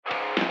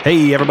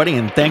Hey, everybody,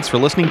 and thanks for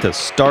listening to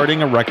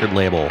Starting a Record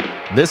Label.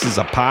 This is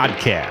a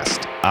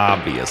podcast,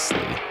 obviously,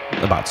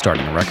 about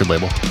starting a record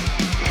label.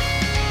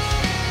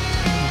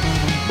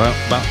 Bow,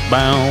 bow,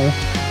 bow.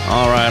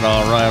 All right.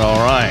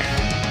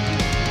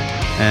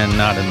 And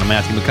not in the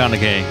Matthew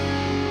McConaughey.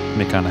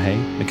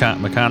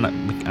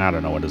 I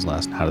don't know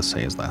how to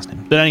say his last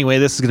name. But anyway,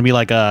 this is going to be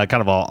like a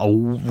kind of a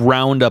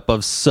roundup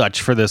of such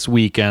for this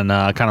week and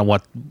kind of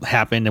what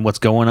happened and what's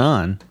going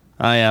on.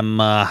 I am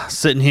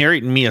sitting here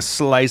eating me a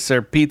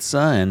slicer pizza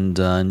and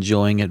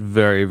enjoying it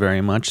very,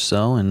 very much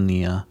so in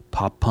the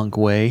pop punk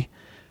way.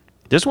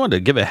 Just wanted to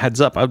give a heads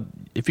up.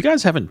 If you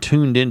guys haven't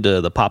tuned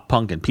into the Pop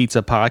Punk and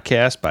Pizza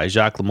podcast by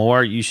Jacques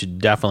Lamour, you should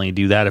definitely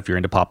do that if you're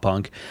into pop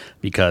punk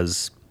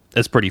because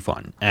it's pretty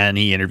fun. And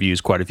he interviews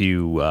quite a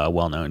few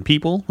well-known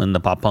people in the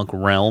pop punk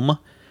realm.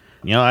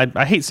 You know,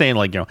 I hate saying,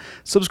 like, you know,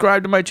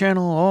 subscribe to my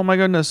channel. Oh, my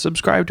goodness,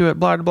 subscribe to it,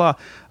 blah, blah,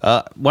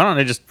 blah. Why don't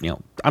I just, you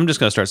know, I'm just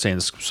going to start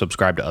saying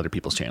subscribe to other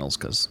people's channels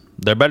because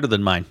they're better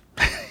than mine.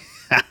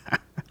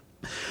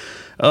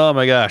 Oh,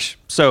 my gosh.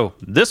 So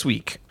this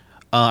week,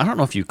 I don't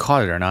know if you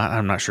caught it or not.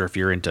 I'm not sure if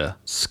you're into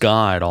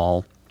ska at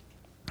all.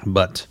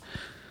 But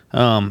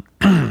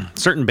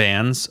certain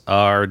bands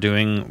are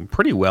doing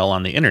pretty well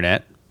on the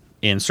internet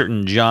in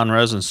certain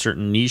genres and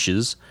certain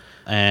niches.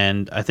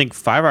 And I think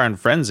Five Iron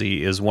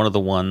Frenzy is one of the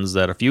ones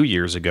that a few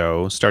years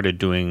ago started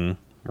doing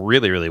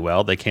really, really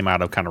well. They came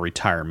out of kind of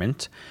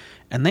retirement,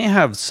 and they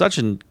have such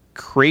a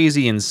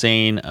crazy,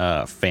 insane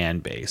fan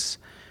base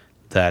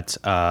that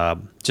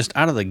just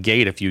out of the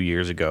gate a few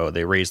years ago,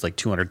 they raised like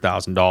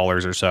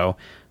 $200,000 or so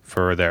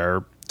for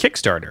their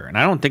Kickstarter. And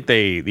I don't think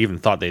they even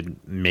thought they'd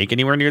make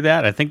anywhere near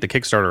that. I think the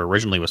Kickstarter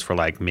originally was for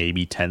like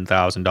maybe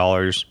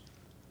 $10,000,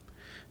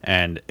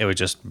 and it was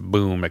just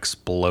boom,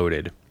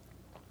 exploded.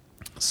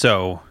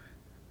 So,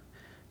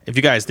 if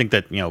you guys think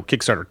that, you know,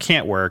 Kickstarter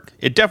can't work,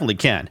 it definitely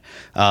can.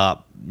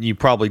 You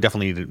probably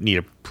definitely need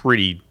a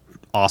pretty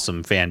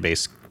awesome fan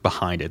base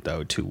behind it,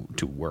 though,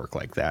 to work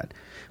like that.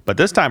 But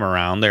this time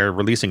around, they're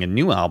releasing a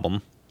new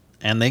album,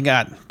 and they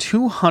got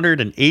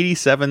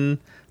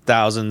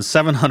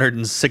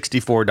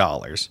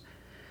 $287,764.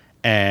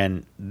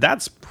 And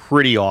that's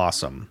pretty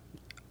awesome.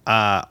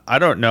 I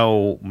don't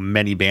know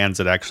many bands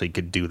that actually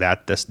could do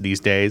that these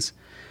days.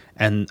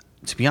 And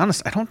to be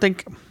honest, I don't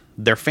think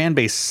their fan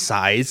base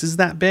size is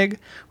that big,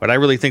 but I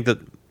really think that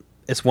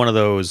it's one of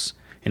those,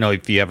 you know,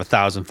 if you have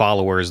 1,000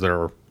 followers that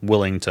are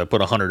willing to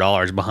put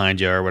 $100 behind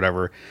you or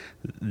whatever,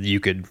 you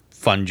could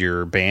fund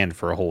your band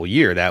for a whole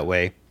year that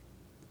way.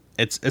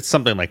 It's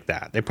something like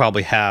that. They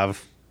probably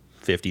have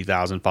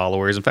 50,000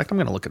 followers. In fact, I'm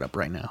going to look it up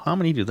right now. How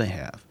many do they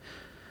have?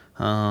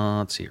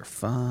 Let's see here.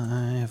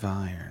 Five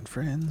Iron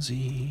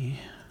Frenzy.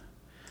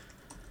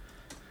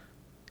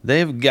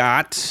 They've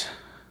got...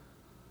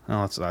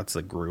 Oh, that's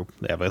a group.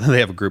 They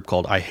have a group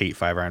called I Hate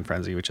Five Iron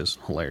Frenzy, which is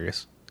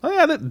hilarious. Oh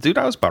yeah, dude,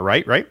 I was about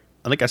right? I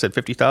think I said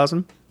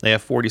 50,000. They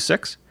have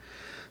 46.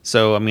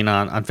 So I mean,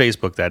 on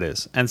Facebook that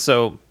is. And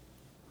so,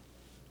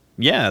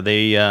 yeah,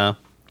 they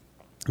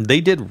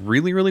did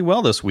really, really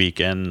well this week,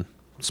 and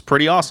it's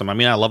pretty awesome. I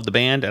mean, I love the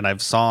band, and I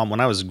saw them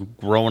when I was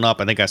growing up.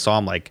 I think I saw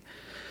them like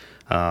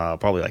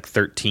probably like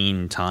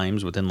 13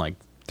 times within like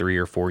 3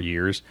 or 4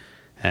 years,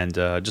 and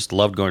just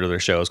loved going to their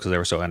shows because they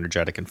were so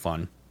energetic and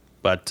fun.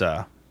 But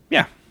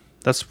yeah,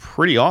 that's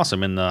pretty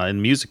awesome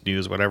in music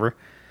news, whatever.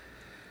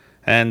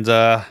 And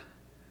I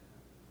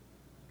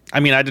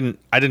mean, I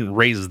didn't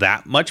raise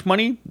that much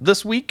money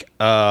this week,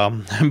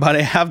 but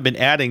I have been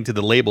adding to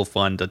the label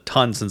fund a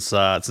ton since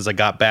I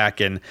got back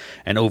and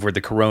over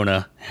the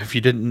Corona. If you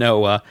didn't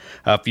know,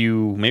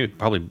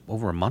 probably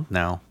over a month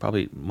now,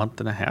 probably a month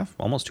and a half,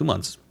 almost 2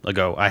 months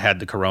ago, I had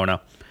the Corona.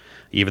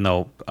 Even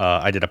though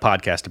I did a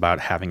podcast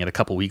about having it a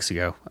couple weeks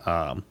ago.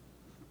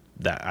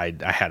 That I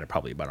had it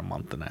probably about a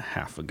month and a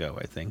half ago,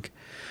 I think.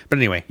 But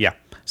anyway, yeah.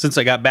 Since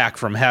I got back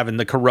from having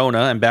the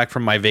Corona and back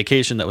from my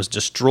vacation that was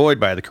destroyed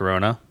by the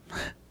Corona,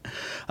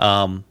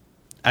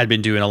 I'd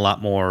been doing a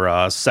lot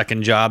more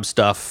second job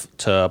stuff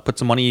to put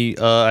some money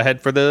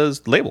ahead for the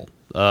label.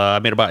 I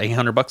made about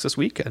 $800 this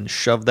week and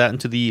shoved that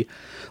into the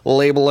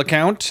label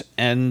account.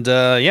 And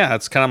yeah,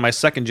 that's kind of my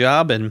second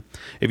job. And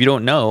if you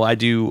don't know, I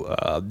do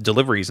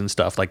deliveries and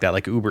stuff like that,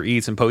 like Uber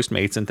Eats and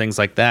Postmates and things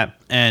like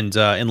that. And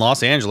in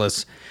Los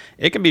Angeles,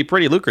 it can be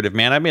pretty lucrative,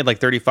 man. I made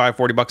like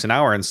 $35-$40 an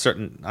hour on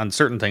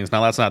certain things.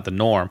 Now that's not the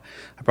norm.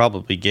 I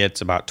probably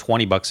get about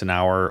 $20 an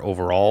hour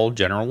overall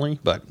generally,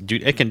 but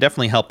dude, it can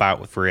definitely help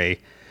out for a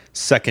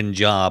second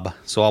job.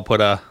 So I'll put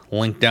a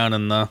link down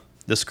in the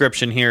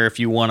description here if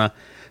you want to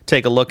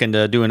take a look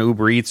into doing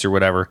Uber Eats or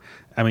whatever.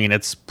 I mean,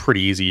 it's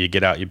pretty easy. You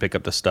get out, you pick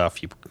up the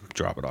stuff, you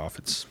drop it off.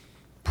 It's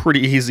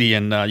pretty easy,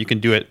 and you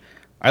can do it.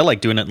 I like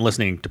doing it and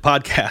listening to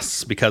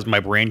podcasts because my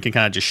brain can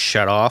kind of just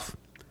shut off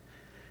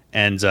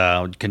and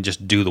can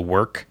just do the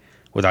work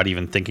without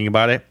even thinking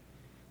about it.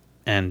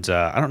 And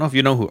I don't know if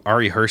you know who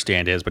Ari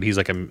Herstand is, but he's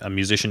like a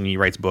musician. He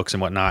writes books and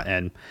whatnot,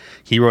 and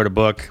he wrote a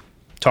book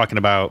talking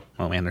about...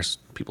 Oh, man, there's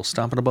people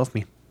stomping above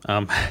me.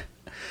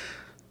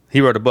 He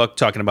wrote a book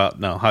talking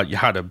about how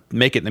to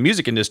make it in the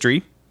music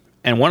industry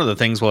And one of the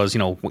things was,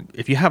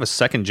 if you have a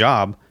second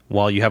job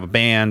while you have a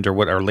band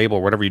or label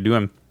or whatever you're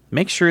doing,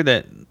 make sure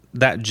that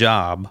that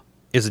job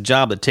is a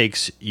job that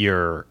takes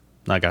I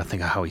got to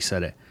think of how he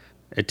said it.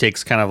 It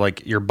takes kind of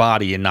like your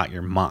body and not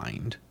your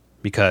mind,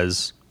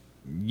 because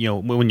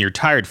when you're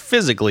tired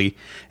physically,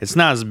 it's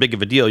not as big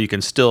of a deal. You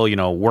can still,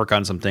 work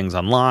on some things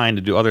online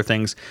to do other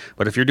things.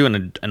 But if you're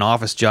doing an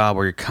office job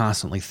where you're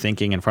constantly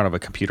thinking in front of a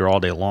computer all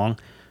day long,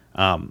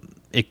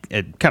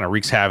 it kind of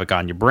wreaks havoc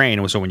on your brain.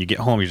 And so when you get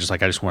home, you're just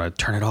like, I just want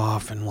to turn it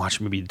off and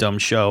watch maybe a dumb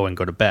show and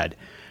go to bed.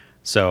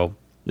 So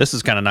this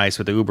is kind of nice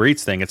with the Uber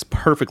Eats thing. It's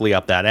perfectly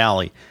up that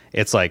alley.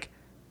 It's like,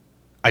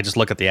 I just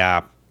look at the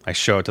app, I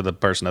show it to the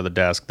person at the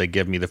desk, they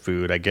give me the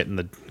food, I get in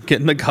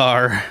the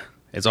car.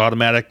 It's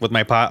automatic with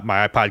my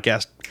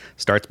podcast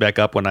starts back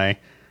up when I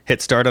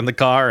hit start on the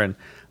car, and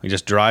we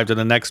just drive to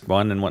the next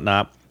one and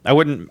whatnot.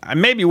 I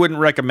maybe wouldn't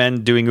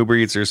recommend doing Uber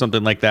Eats or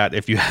something like that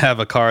if you have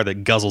a car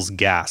that guzzles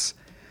gas.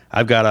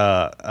 I've got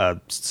a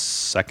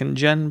second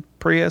gen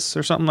Prius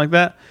or something like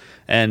that,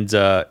 and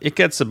it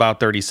gets about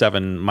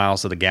 37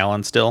 miles to the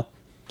gallon still.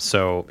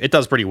 So it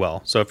does pretty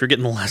well. So if you're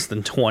getting less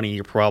than 20,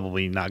 you're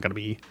probably not going to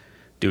be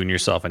doing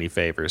yourself any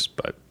favors.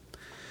 But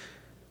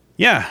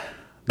yeah,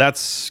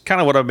 that's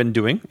kind of what I've been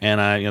doing.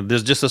 And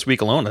there's just this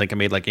week alone, I think I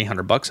made like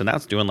 $800, and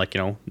that's doing like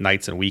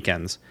nights and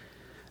weekends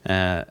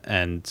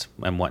and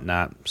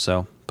whatnot.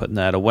 So putting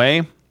that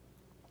away.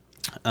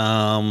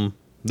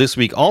 This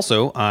week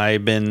also,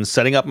 I've been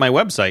setting up my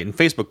website and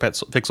Facebook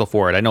pixel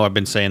for it. I know I've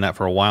been saying that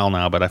for a while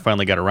now, but I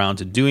finally got around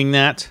to doing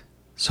that.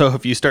 So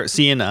if you start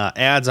seeing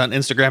ads on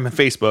Instagram and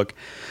Facebook,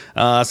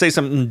 say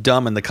something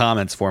dumb in the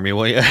comments for me,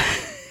 will you?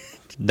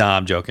 Nah,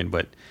 I'm joking,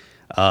 but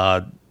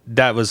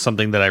that was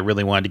something that I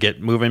really wanted to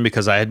get moving,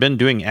 because I had been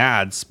doing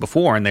ads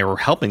before and they were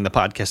helping the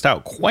podcast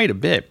out quite a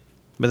bit.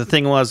 But the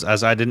thing was,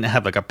 as I didn't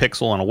have like a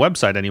pixel on a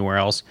website anywhere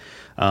else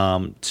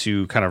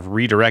to kind of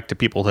redirect to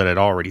people that had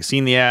already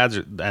seen the ads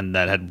and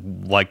that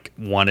had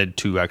wanted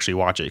to actually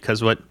watch it.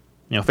 Because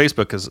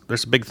Facebook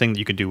there's a big thing that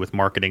you can do with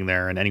marketing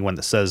there, and anyone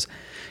that says,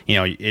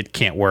 it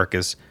can't work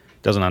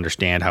doesn't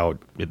understand how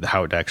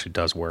it actually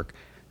does work.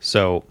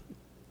 So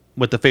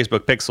with the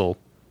Facebook pixel,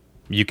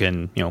 you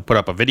can, put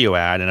up a video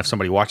ad, and if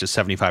somebody watches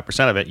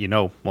 75% of it,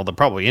 well, they're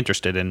probably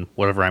interested in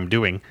whatever I'm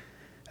doing.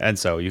 And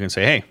so you can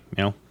say,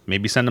 hey,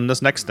 maybe send them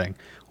this next thing,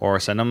 or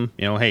send them,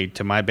 hey,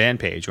 to my band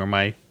page or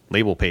my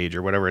label page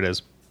or whatever it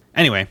is.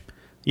 Anyway,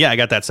 yeah, I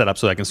got that set up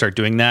so I can start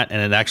doing that,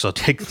 and it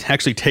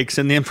actually takes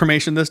in the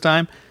information this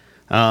time.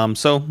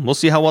 So we'll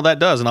see how well that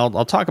does, and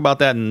I'll talk about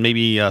that in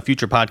maybe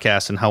future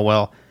podcasts, and how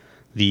well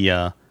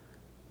the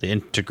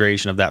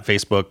integration of that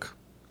Facebook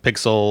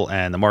pixel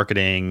and the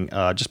marketing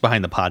just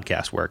behind the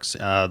podcast works.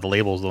 The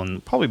labels will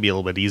probably be a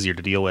little bit easier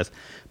to deal with.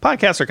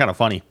 Podcasts are kind of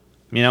funny,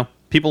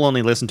 people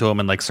only listen to them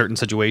in like certain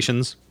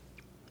situations.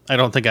 I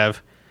don't think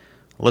I've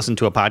listened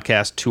to a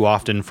podcast too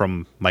often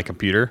from my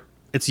computer.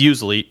 It's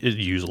usually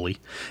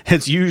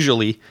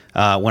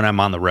when I'm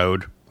on the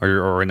road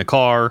or in the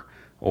car,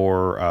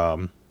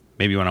 or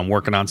maybe when I'm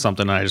working on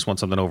something and I just want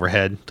something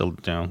overhead to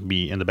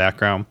be in the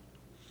background.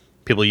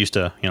 People used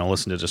to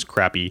listen to just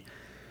crappy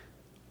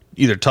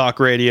either talk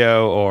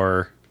radio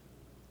or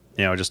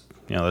just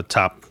the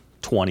top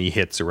 20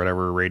 hits or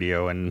whatever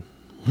radio and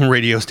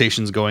radio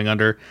stations going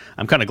under.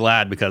 I'm kind of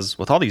glad, because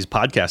with all these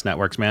podcast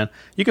networks, man,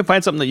 you can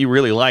find something that you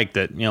really like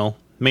that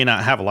may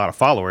not have a lot of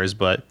followers,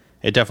 but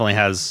it definitely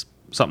has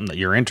something that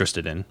you're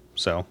interested in.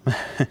 So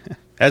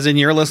as in,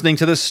 you're listening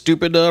to this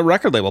stupid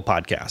record label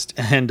podcast.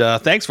 And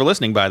thanks for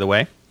listening, by the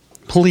way.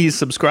 Please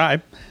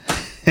subscribe,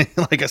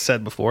 like I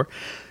said before.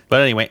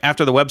 But anyway,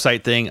 after the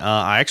website thing,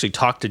 I actually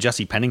talked to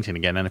Jesse Pennington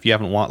again. And if you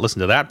haven't listened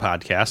to that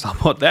podcast, I'll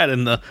put that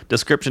in the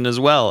description as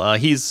well.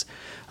 He's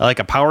like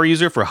a power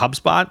user for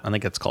HubSpot. I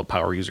think it's called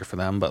Power User for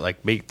them. But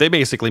they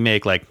basically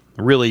make like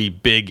really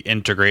big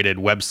integrated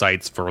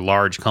websites for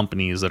large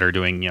companies that are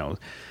doing,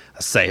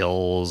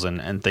 sales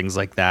and things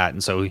like that.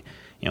 And so,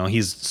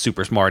 he's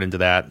super smart into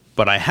that.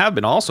 But I have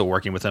been also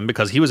working with him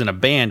because he was in a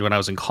band when I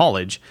was in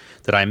college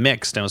that I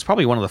mixed. And it was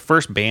probably one of the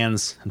first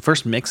bands and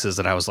first mixes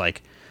that I was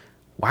like,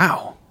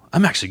 wow,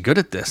 I'm actually good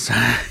at this.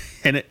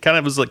 And it kind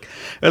of was like,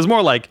 it was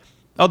more like,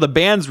 oh, the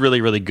band's really,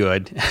 really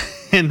good.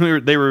 And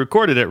they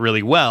recorded it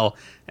really well.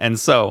 And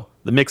so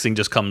the mixing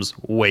just comes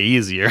way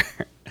easier.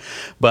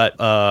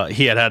 But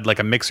he had like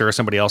a mixer or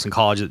somebody else in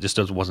college that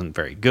just wasn't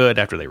very good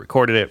after they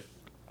recorded it.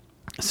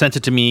 Sent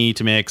it to me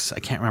to mix. I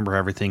can't remember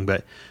everything,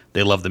 but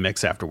they loved the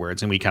mix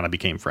afterwards, and we kind of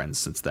became friends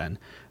since then.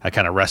 I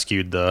kind of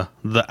rescued the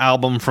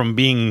album from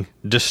being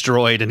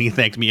destroyed, and he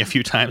thanked me a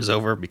few times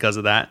over because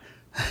of that.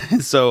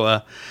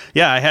 So,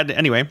 yeah, I had to,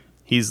 anyway,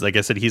 he's, like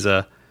I said, he's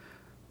a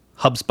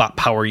HubSpot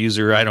power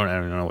user. I don't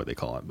know what they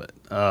call it, but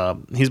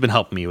he's been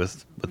helping me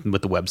with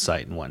the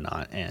website and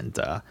whatnot. And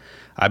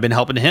I've been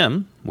helping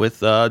him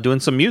with doing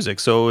some music.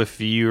 So if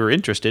you're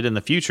interested in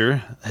the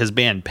future, his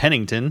band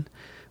Pennington,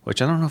 which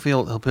I don't know if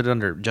he'll put it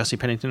under Jesse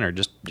Pennington or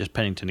just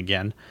Pennington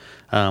again,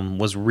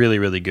 was really,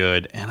 really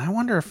good. And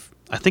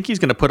I think he's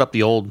going to put up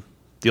the old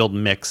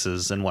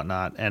mixes and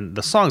whatnot. And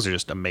the songs are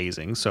just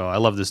amazing. So I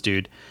love this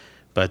dude.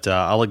 But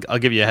I'll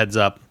give you a heads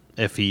up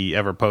if he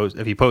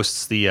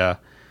posts the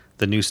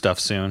new stuff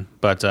soon.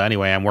 But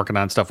anyway, I'm working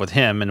on stuff with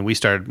him, and we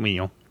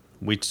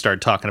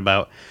started talking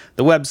about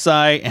the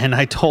website, and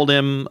I told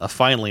him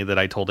finally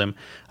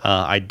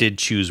I did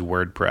choose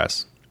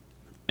WordPress.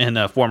 In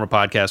a former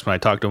podcast, when I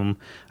talked to him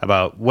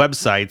about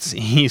websites,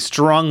 he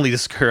strongly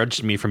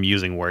discouraged me from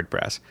using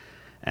WordPress.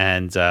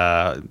 And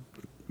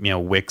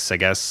Wix, I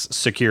guess,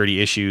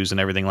 security issues and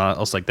everything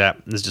else like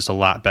that is just a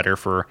lot better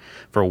for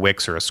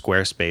Wix or a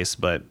Squarespace.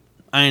 But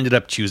I ended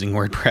up choosing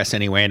WordPress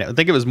anyway, and I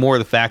think it was more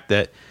the fact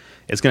that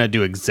it's going to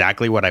do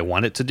exactly what I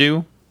want it to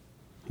do,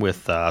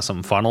 with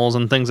some funnels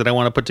and things that I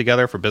want to put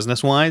together for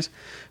business wise,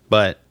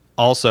 but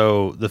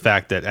also the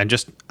fact that I'm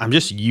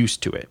just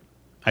used to it.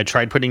 I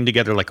tried putting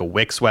together like a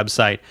Wix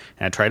website,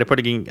 and I tried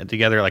putting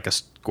together like a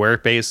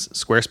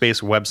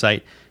Squarespace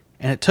website,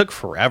 and it took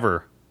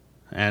forever.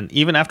 And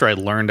even after I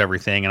learned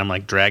everything, and I'm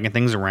like dragging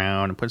things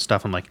around and putting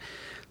stuff, I'm like,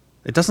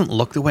 it doesn't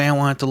look the way I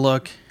want it to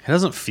look. It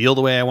doesn't feel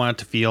the way I want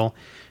it to feel,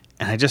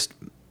 and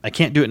I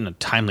can't do it in a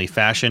timely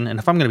fashion. And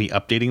if I'm going to be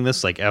updating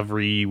this like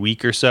every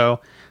week or so,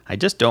 I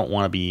just don't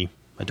want to be.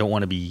 I don't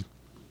want to be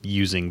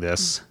using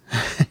this.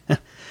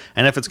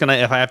 And if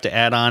I have to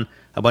add on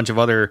a bunch of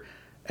other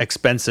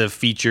expensive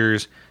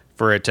features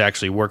for it to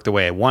actually work the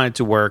way I want it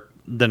to work,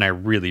 then I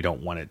really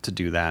don't want it to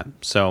do that.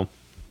 So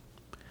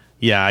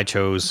yeah, I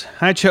chose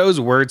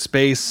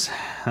WordSpace.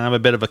 I'm a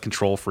bit of a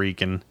control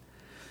freak, and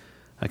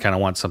I kind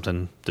of want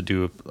something to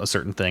do a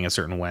certain thing a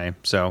certain way.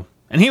 So,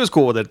 and he was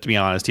cool with it, to be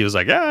honest. He was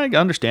like, yeah, I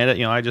understand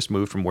it. I just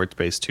moved from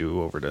WordSpace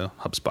 2 over to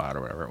HubSpot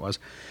or whatever it was.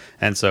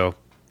 And so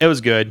it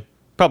was good.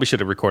 Probably should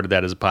have recorded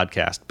that as a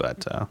podcast,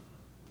 but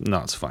no,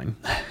 it's fine.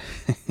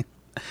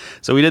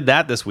 So we did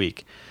that this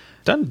week.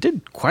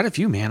 Did quite a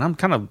few, man. I'm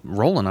kind of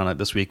rolling on it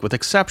this week, with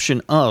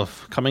exception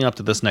of coming up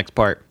to this next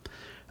part.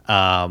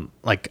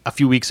 Like a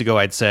few weeks ago,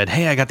 I'd said,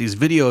 hey, I got these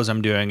videos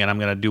I'm doing, and I'm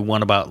going to do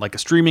one about like a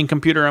streaming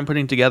computer I'm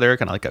putting together,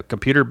 kind of like a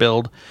computer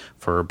build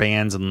for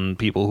bands and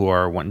people who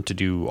are wanting to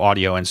do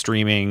audio and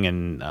streaming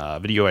and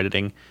video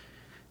editing.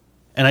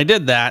 And I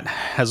did that,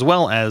 as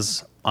well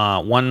as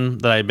one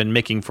that I've been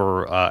making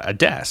for a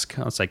desk.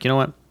 I was like, you know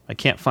what? I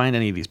can't find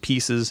any of these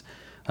pieces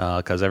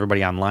because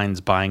everybody online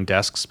is buying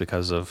desks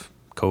because of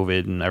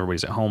COVID and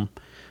everybody's at home.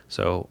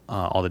 So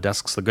all the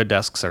desks, the good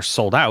desks, are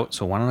sold out.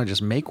 So why don't I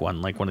just make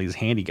one like one of these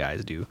handy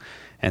guys do?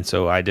 And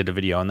so I did a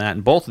video on that.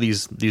 And both of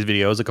these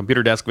videos, the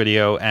computer desk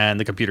video and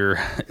the computer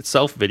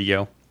itself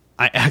video,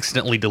 I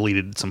accidentally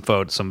deleted some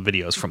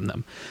videos from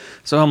them.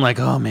 So I'm like,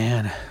 oh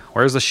man,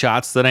 where's the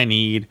shots that I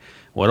need?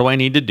 What do I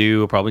need to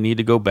do? I probably need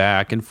to go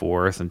back and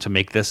forth and to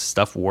make this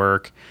stuff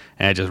work.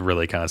 And it just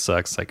really kind of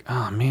sucks. Like,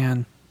 oh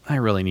man, I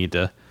really need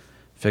to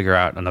figure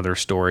out another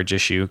storage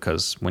issue,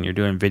 because when you're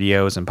doing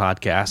videos and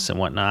podcasts and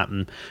whatnot,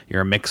 and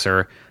you're a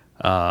mixer,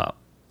 I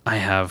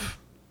have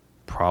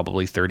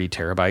probably 30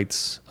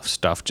 terabytes of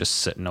stuff just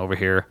sitting over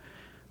here,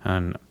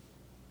 and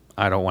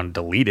I don't want to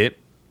delete it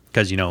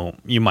because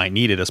you might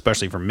need it,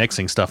 especially for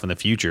mixing stuff in the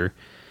future.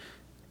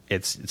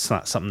 It's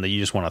not something that you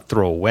just want to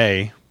throw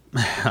away.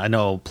 I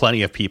know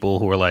plenty of people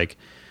who are like,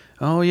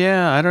 oh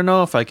yeah, I don't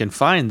know if I can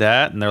find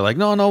that. And they're like,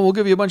 no, we'll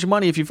give you a bunch of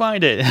money if you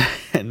find it.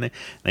 And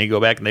they go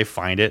back and they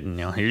find it, and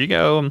here you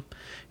go.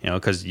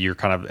 Because you're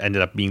kind of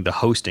ended up being the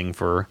hosting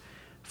for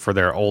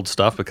their old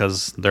stuff,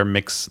 because their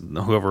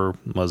whoever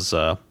was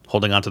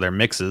holding onto their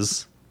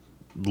mixes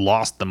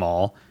lost them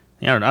all.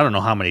 I don't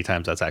know how many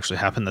times that's actually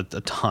happened,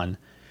 a ton.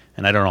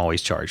 And I don't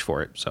always charge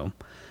for it. So,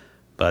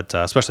 but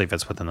especially if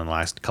it's within the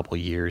last couple of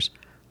years.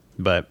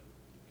 But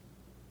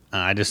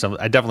I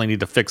definitely need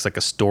to fix like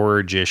a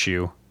storage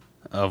issue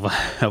of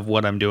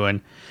what I'm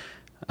doing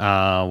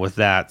with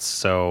that.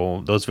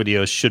 So those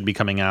videos should be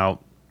coming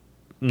out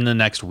in the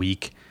next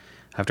week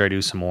after I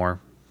do some more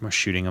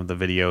shooting of the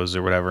videos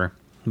or whatever.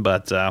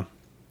 But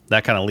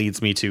that kind of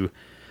leads me to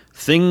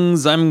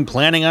things I'm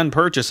planning on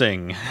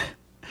purchasing.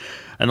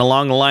 And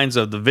along the lines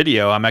of the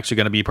video, I'm actually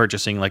going to be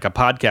purchasing like a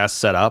podcast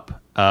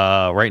setup.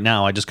 Right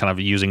now, I just kind of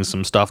using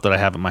some stuff that I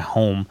have at my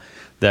home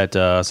that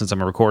since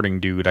I'm a recording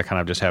dude, I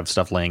kind of just have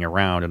stuff laying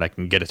around, and I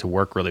can get it to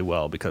work really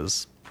well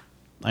because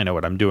I know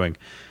what I'm doing.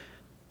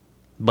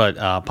 But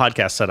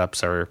podcast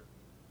setups are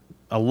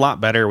a lot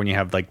better when you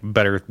have like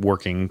better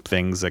working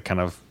things that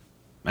kind of,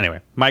 anyway,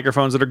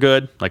 microphones that are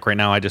good. Like right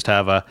now I just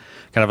have a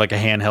kind of like a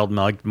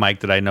handheld mic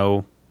that I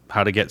know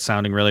how to get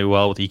sounding really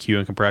well with EQ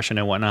and compression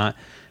and whatnot.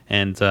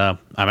 And I'm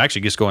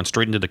actually just going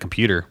straight into the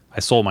computer. I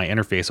sold my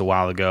interface a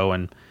while ago,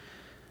 and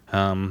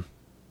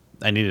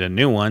I needed a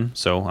new one.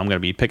 So I'm going to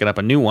be picking up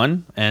a new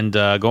one and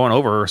going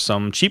over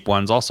some cheap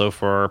ones also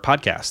for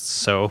podcasts.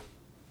 So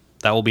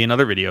that will be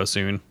another video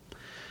soon.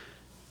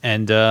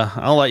 And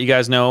I'll let you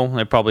guys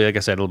know. Probably, like I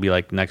said, it'll be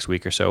like next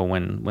week or so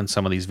when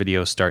some of these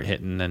videos start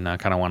hitting. And I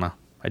don't want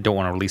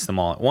to release them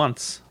all at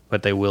once,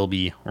 but they will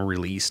be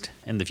released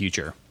in the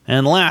future.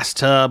 And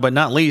last but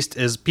not least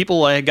is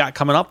people I got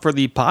coming up for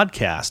the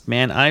podcast.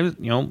 Man,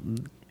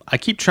 I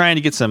keep trying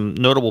to get some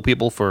notable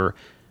people for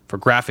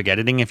graphic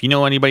editing. If you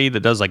know anybody that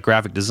does like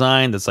graphic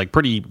design that's like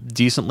pretty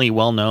decently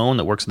well known,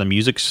 that works in the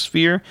music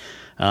sphere,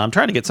 I'm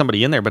trying to get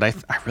somebody in there, but I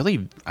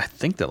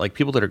think that like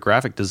people that are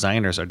graphic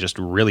designers are just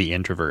really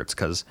introverts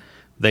because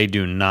they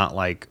do not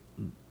like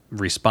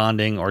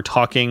responding or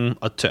talking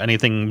to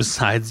anything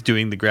besides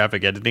doing the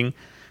graphic editing.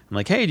 I'm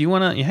like,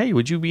 hey,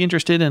 would you be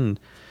interested in,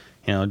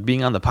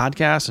 being on the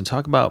podcast and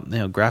talk about,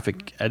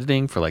 graphic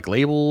editing for like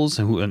labels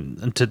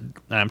and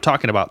I'm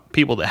talking about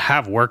people that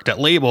have worked at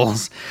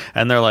labels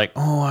and they're like,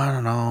 oh, I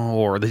don't know.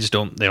 Or they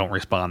don't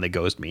respond. They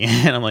ghost me.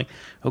 And I'm like,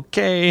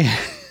 okay,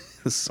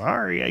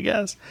 sorry, I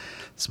guess.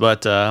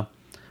 But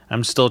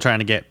I'm still trying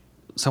to get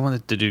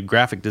someone to do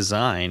graphic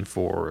design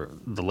for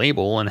the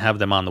label and have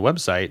them on the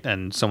website,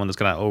 and someone that's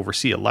going to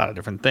oversee a lot of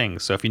different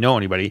things. So if you know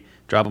anybody,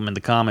 drop them in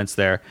the comments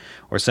there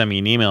or send me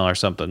an email or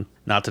something.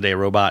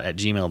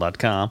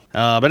 nottodayrobot@gmail.com.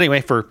 But anyway,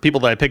 for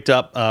people that I picked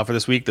up for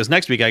this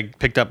next week, I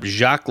picked up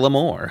Jacques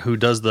Lamour, who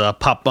does the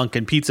Pop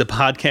Bunkin' Pizza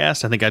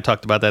podcast. I think I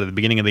talked about that at the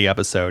beginning of the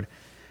episode.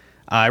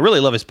 I really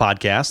love his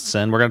podcasts,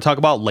 and we're going to talk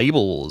about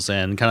labels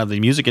and kind of the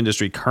music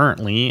industry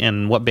currently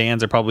and what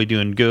bands are probably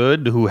doing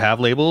good who have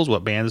labels,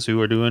 what bands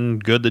who are doing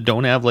good that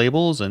don't have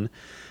labels, and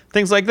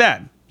things like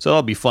that. So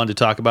that'll be fun to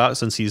talk about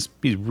since he's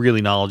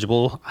really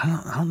knowledgeable.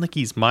 I don't think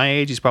he's my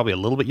age. He's probably a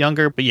little bit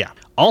younger, but yeah.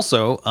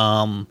 Also,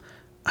 I'm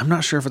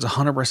not sure if it's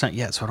 100%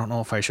 yet, so I don't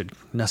know if I should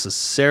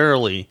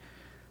necessarily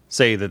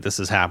say that this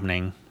is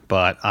happening,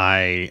 but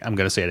I'm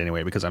going to say it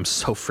anyway because I'm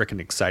so freaking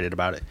excited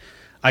about it.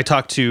 I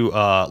talked to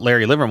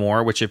Larry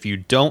Livermore, which if you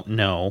don't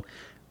know,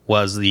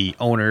 was the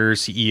owner,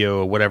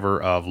 CEO, whatever,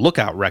 of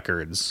Lookout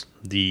Records,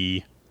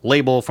 the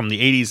label from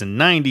the 80s and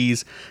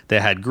 90s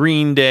that had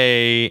Green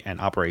Day and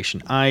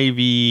Operation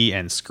Ivy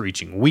and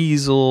Screeching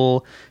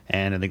Weasel,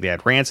 and I think they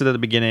had Rancid at the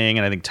beginning,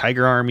 and I think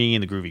Tiger Army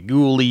and the Groovy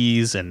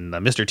Ghoulies and the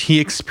Mr. T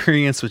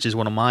Experience, which is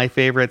one of my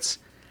favorites.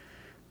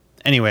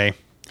 Anyway,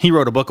 he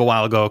wrote a book a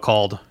while ago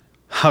called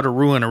How to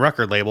Ruin a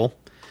Record Label.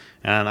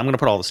 And I'm going to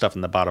put all the stuff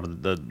in the bottom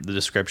of the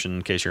description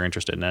in case you're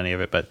interested in any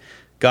of it. But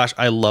gosh,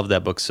 I love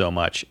that book so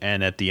much.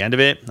 And at the end of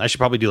it, I should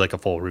probably do like a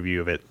full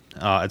review of it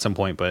at some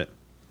point. But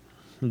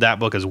that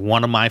book is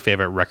one of my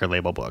favorite record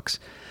label books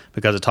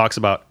because it talks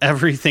about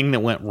everything that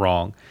went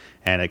wrong.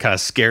 And it kind of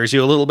scares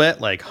you a little bit.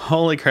 Like,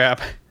 holy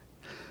crap.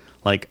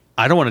 Like,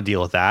 I don't want to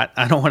deal with that.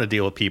 I don't want to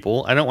deal with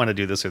people. I don't want to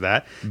do this or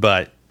that.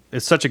 But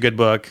it's such a good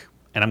book.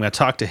 And I'm going to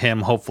talk to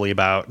him hopefully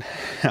about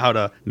how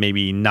to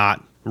maybe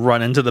not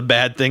run into the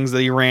bad things that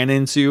he ran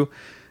into,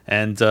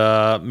 and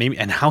maybe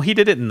how he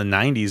did it in the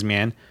 90s,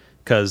 man.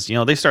 Because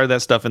they started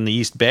that stuff in the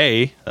East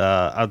Bay,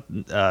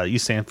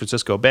 East San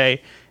Francisco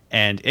Bay,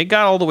 and it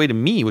got all the way to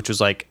me, which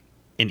was like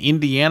in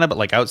Indiana, but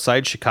like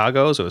outside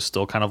Chicago, so it was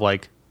still kind of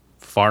like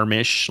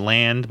farmish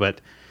land. But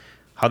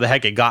how the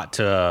heck it got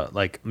to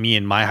like me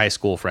and my high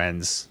school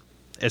friends,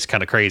 it's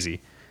kind of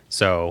crazy.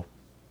 So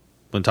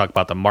we're gonna talk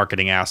about the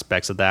marketing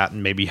aspects of that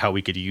and maybe how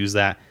we could use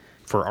that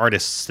for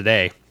artists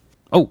today.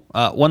 Oh,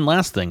 one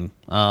last thing,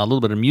 a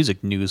little bit of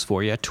music news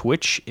for you.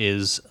 Twitch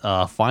is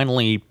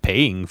finally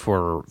paying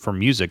for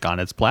music on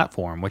its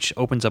platform, which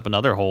opens up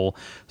another whole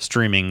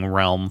streaming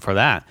realm for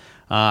that.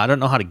 I don't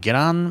know how to get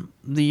on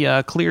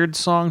the cleared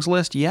songs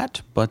list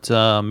yet, but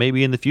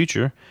maybe in the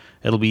future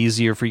it'll be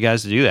easier for you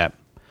guys to do that.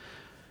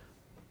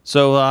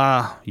 So,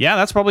 yeah,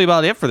 that's probably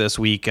about it for this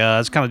week.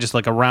 It's kind of just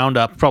like a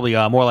roundup, probably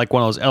more like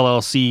one of those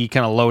LLC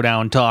kind of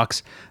lowdown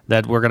talks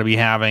that we're going to be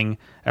having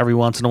every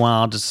once in a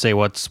while, just to say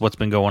what's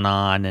been going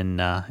on in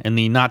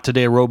the Not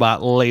Today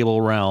Robot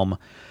label realm.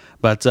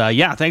 But,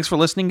 yeah, thanks for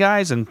listening,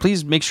 guys, and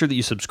please make sure that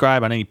you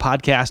subscribe on any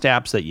podcast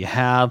apps that you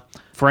have.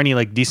 For any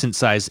like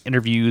decent-sized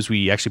interviews,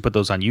 we actually put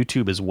those on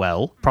YouTube as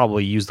well.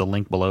 Probably use the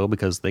link below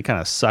because they kind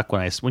of suck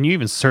when you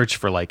even search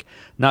for like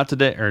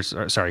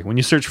when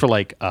you search for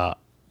like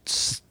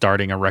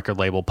starting a record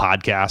label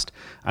podcast,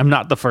 I'm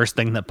not the first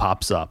thing that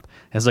pops up.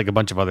 It's like a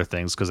bunch of other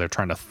things because they're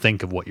trying to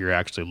think of what you're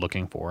actually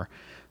looking for.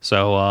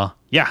 So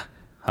yeah,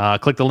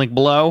 click the link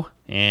below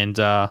and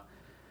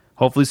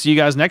hopefully see you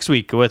guys next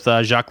week with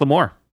Jacques Lamour.